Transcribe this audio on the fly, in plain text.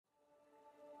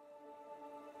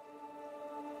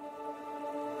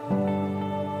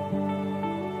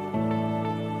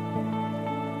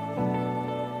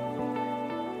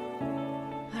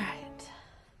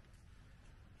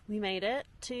made it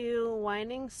to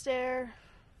Winding Stair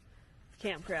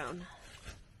Campground.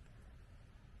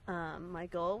 My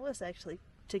goal was actually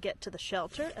to get to the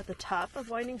shelter at the top of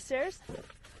Winding Stairs,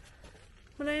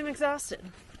 but I am exhausted.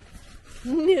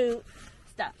 No,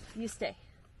 stop. You stay.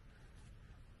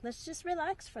 Let's just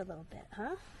relax for a little bit,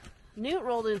 huh? Newt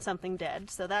rolled in something dead,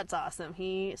 so that's awesome.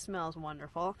 He smells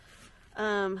wonderful.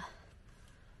 The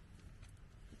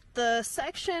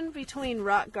section between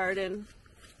Rock Garden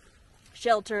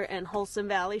Shelter and Wholesome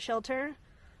Valley Shelter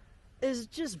is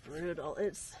just brutal.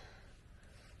 It's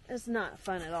not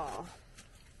fun at all.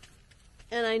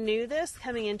 And I knew this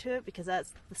coming into it because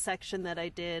that's the section that I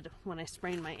did when I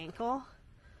sprained my ankle.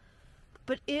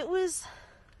 But it was...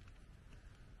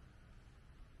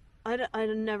 I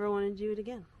never want to do it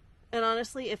again. And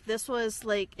honestly, if this was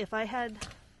like, if I had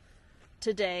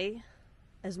today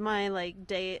as my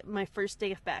my first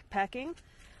day of backpacking,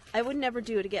 I would never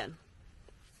do it again.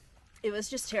 It was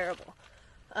just terrible.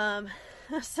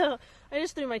 So I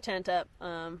just threw my tent up,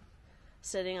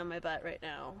 sitting on my butt right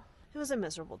now. It was a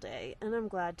miserable day, and I'm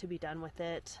glad to be done with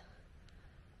it.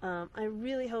 I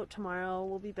really hope tomorrow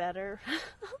will be better,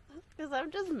 because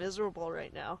I'm just miserable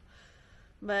right now.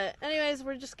 But anyways,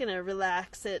 we're just gonna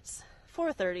relax. It's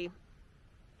 4:30.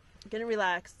 Gonna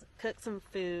relax, cook some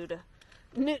food.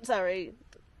 Newt's already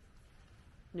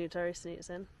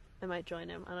sneezing. I might join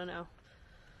him, I don't know.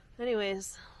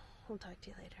 Anyways, we'll talk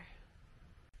to you later.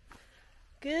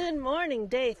 Good morning,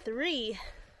 day 3.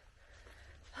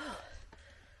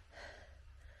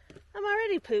 I'm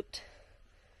already pooped.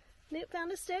 Newt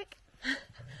found a stick.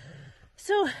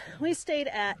 So we stayed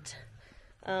at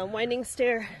Winding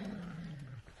Stair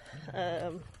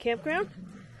campground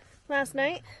last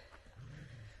night.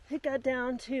 It got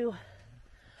down to,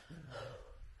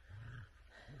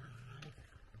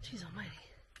 jeez almighty,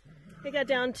 it got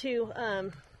down to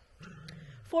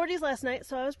 40s last night,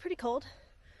 so I was pretty cold.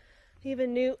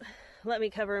 Even Newt let me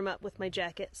cover him up with my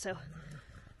jacket, so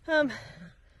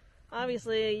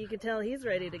obviously you can tell he's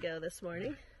ready to go this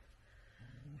morning.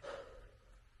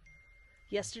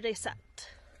 Yesterday sucked,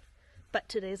 but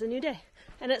today's a new day,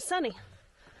 and it's sunny,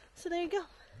 so there you go.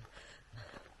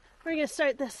 We're gonna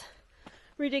start this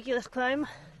ridiculous climb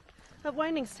up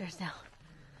Winding Stairs now.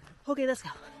 Okay, let's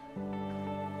go.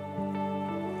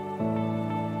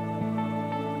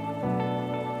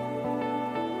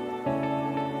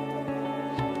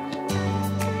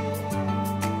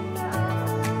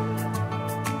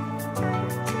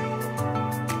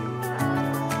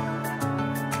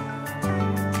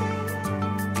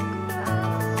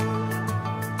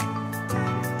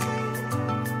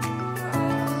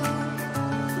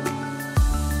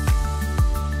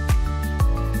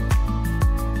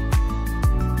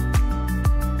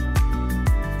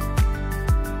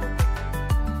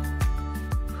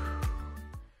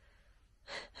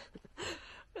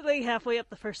 Halfway up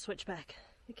the first switchback.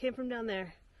 It came from down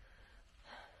there.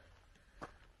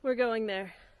 We're going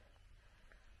there.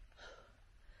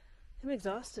 I'm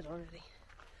exhausted already.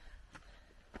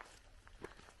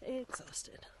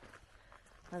 Exhausted.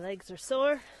 My legs are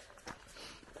sore.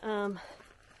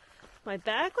 My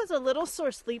back was a little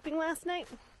sore sleeping last night.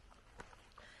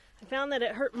 I found that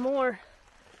it hurt more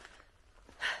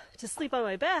to sleep on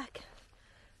my back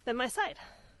than my side.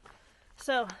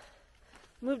 So,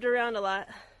 moved around a lot.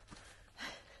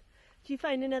 Did you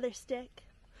find another stick?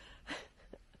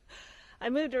 I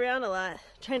moved around a lot,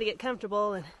 trying to get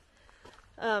comfortable, and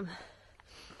but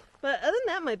other than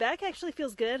that, my back actually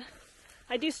feels good.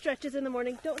 I do stretches in the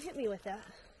morning. Don't hit me with that.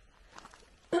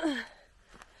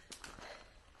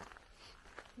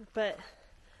 But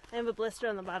I have a blister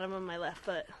on the bottom of my left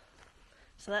foot,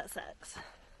 so that sucks.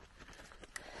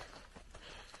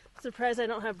 Surprised I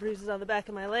don't have bruises on the back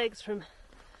of my legs from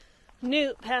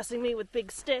Newt passing me with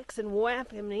big sticks and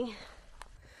whapping me.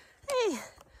 Hey,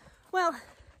 well,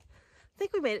 I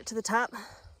think we made it to the top.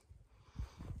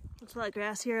 There's a lot of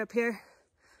grass here up here.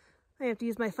 I have to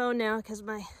use my phone now because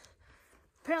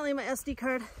apparently my SD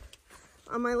card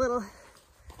on my little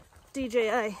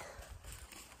DJI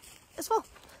is full.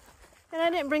 And I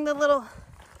didn't bring the little...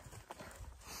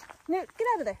 Newt, get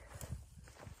out of there.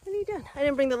 What are you doing? I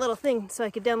didn't bring the little thing so I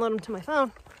could download them to my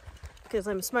phone because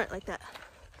I'm smart like that.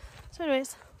 So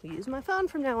anyways, we use my phone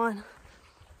from now on.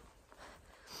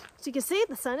 So you can see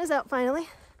the sun is out finally.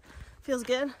 Feels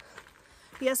good.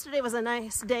 Yesterday was a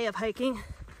nice day of hiking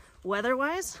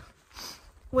weather-wise,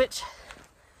 which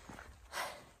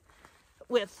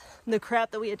with the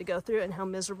crap that we had to go through and how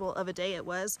miserable of a day it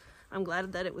was, I'm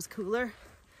glad that it was cooler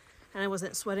and I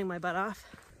wasn't sweating my butt off.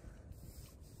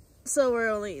 So we're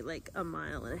only like a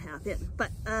mile and a half in,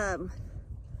 but I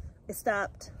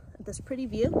stopped at this pretty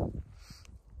view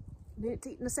Newt's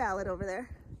eating a salad over there.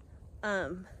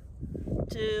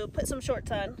 To put some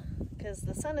shorts on because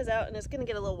the sun is out and it's gonna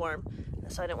get a little warm,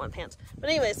 so I didn't want pants. But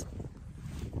anyways,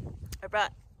 I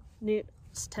brought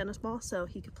Newt's tennis ball so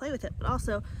he could play with it, but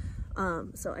also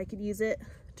so I could use it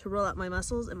to roll out my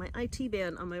muscles, and my IT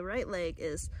band on my right leg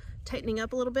is tightening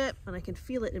up a little bit and I can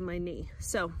feel it in my knee.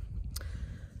 So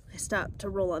I stopped to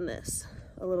roll on this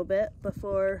a little bit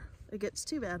before it gets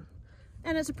too bad.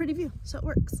 And it's a pretty view, so it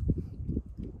works.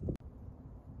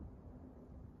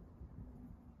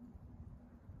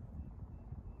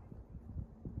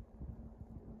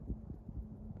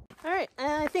 All right,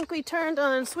 I think we turned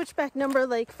on switchback number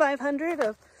like 500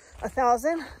 of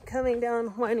 1,000 coming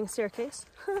down winding staircase.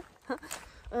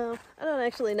 I don't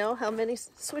actually know how many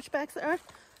switchbacks there are.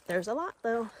 There's a lot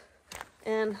though.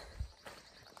 And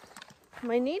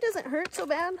my knee doesn't hurt so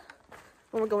bad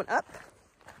when we're going up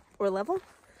or level,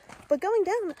 but going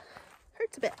down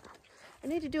hurts a bit. I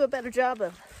need to do a better job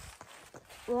of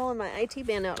rolling my IT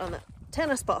band out on the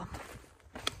tennis ball.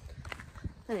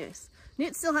 Anyways,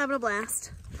 Newt's still having a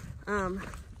blast.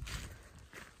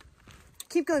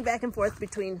 Keep going back and forth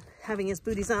between having his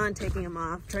booties on, taking them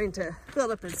off, trying to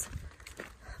build up his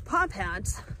paw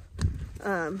pads.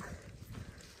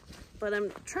 But I'm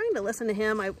trying to listen to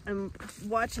him. I'm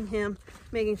watching him,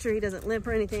 making sure he doesn't limp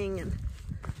or anything. And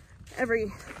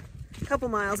every couple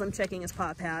miles, I'm checking his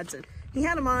paw pads. And he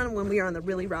had them on when we were on the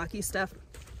really rocky stuff.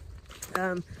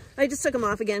 I just took them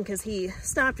off again because he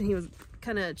stopped and he was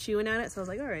kind of chewing at it. So I was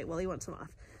like, all right, well, he wants them off.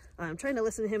 I'm trying to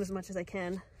listen to him as much as I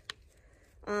can.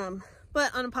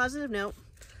 But on a positive note,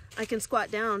 I can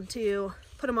squat down to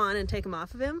put them on and take them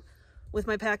off of him with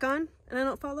my pack on, and I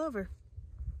don't fall over.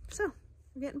 So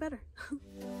we're getting better.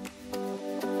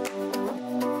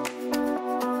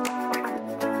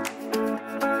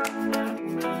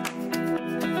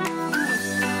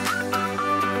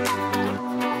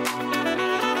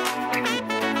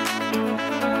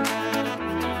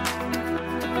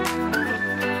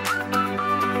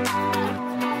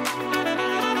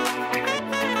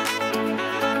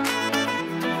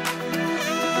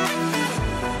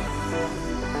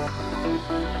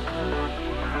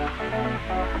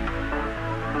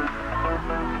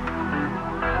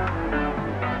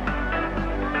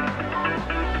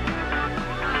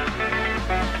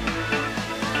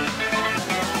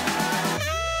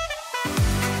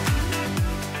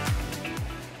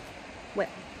 Well,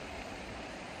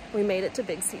 we made it to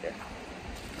Big Cedar.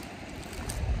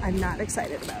 I'm not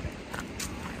excited about it.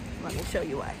 Let me show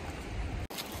you why.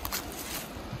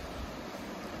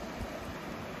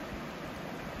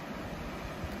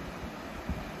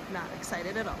 Not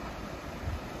excited at all.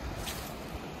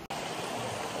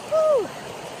 Woo!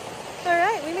 All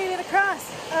right, we made it across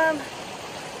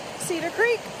Cedar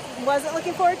Creek. Wasn't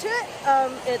looking forward to it.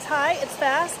 It's high, it's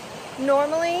fast.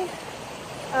 Normally,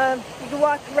 you can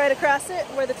walk right across it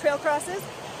where the trail crosses.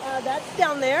 That's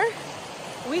down there.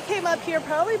 We came up here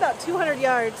probably about 200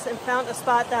 yards and found a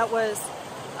spot that was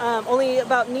only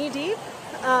about knee deep.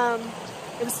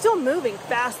 It was still moving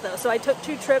fast though, so I took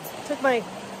 2 trips, took my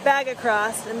bag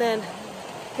across, and then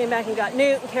came back and got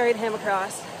Newt and carried him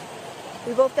across.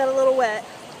 We both got a little wet,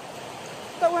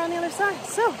 but we're on the other side.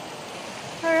 So,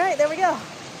 all right, there we go.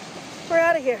 We're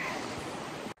out of here.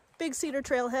 Big Cedar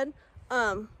Trailhead,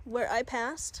 where I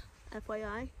passed,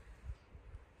 FYI,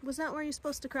 was not where you're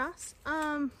supposed to cross.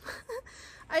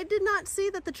 I did not see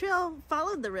that the trail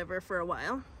followed the river for a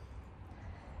while.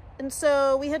 And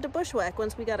so we had to bushwhack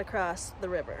once we got across the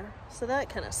river. So that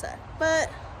kind of sucked. But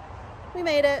we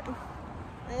made it.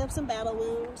 I have some battle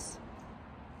wounds.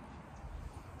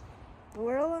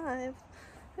 We're alive.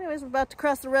 Anyways, we're about to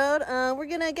cross the road. We're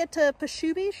gonna get to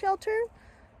Pashubi Shelter.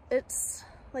 It's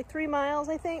like 3 miles,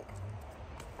 I think.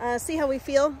 See how we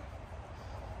feel.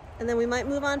 And then we might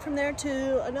move on from there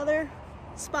to another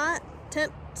spot,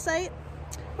 tent site.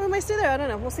 Or we might stay there, I don't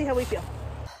know. We'll see how we feel.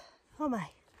 Oh my.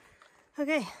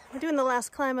 Okay, we're doing the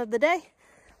last climb of the day.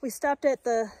 We stopped at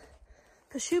the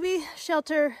Pashubi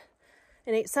Shelter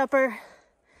and ate supper.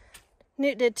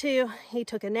 Newt did too. He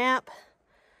took a nap.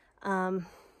 And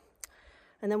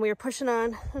then we were pushing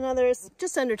on another,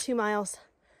 just under 2 miles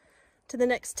to the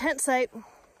next tent site.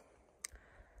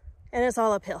 And it's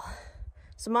all uphill.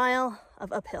 It's a mile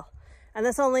of uphill. And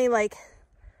that's only like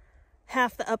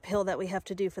half the uphill that we have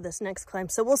to do for this next climb.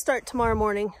 So we'll start tomorrow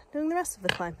morning doing the rest of the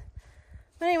climb.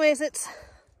 But anyways, it's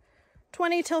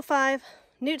 20 till 5.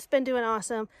 Newt's been doing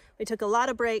awesome. We took a lot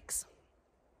of breaks.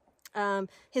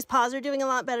 His paws are doing a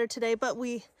lot better today, but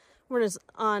we weren't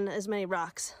on as many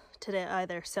rocks today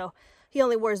either. So he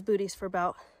only wore his booties for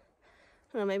about,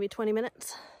 I don't know, maybe 20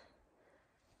 minutes,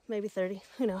 maybe 30,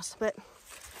 who knows. But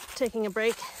taking a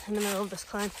break in the middle of this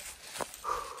climb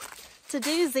It's a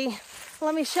doozy.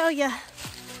 Let me show you.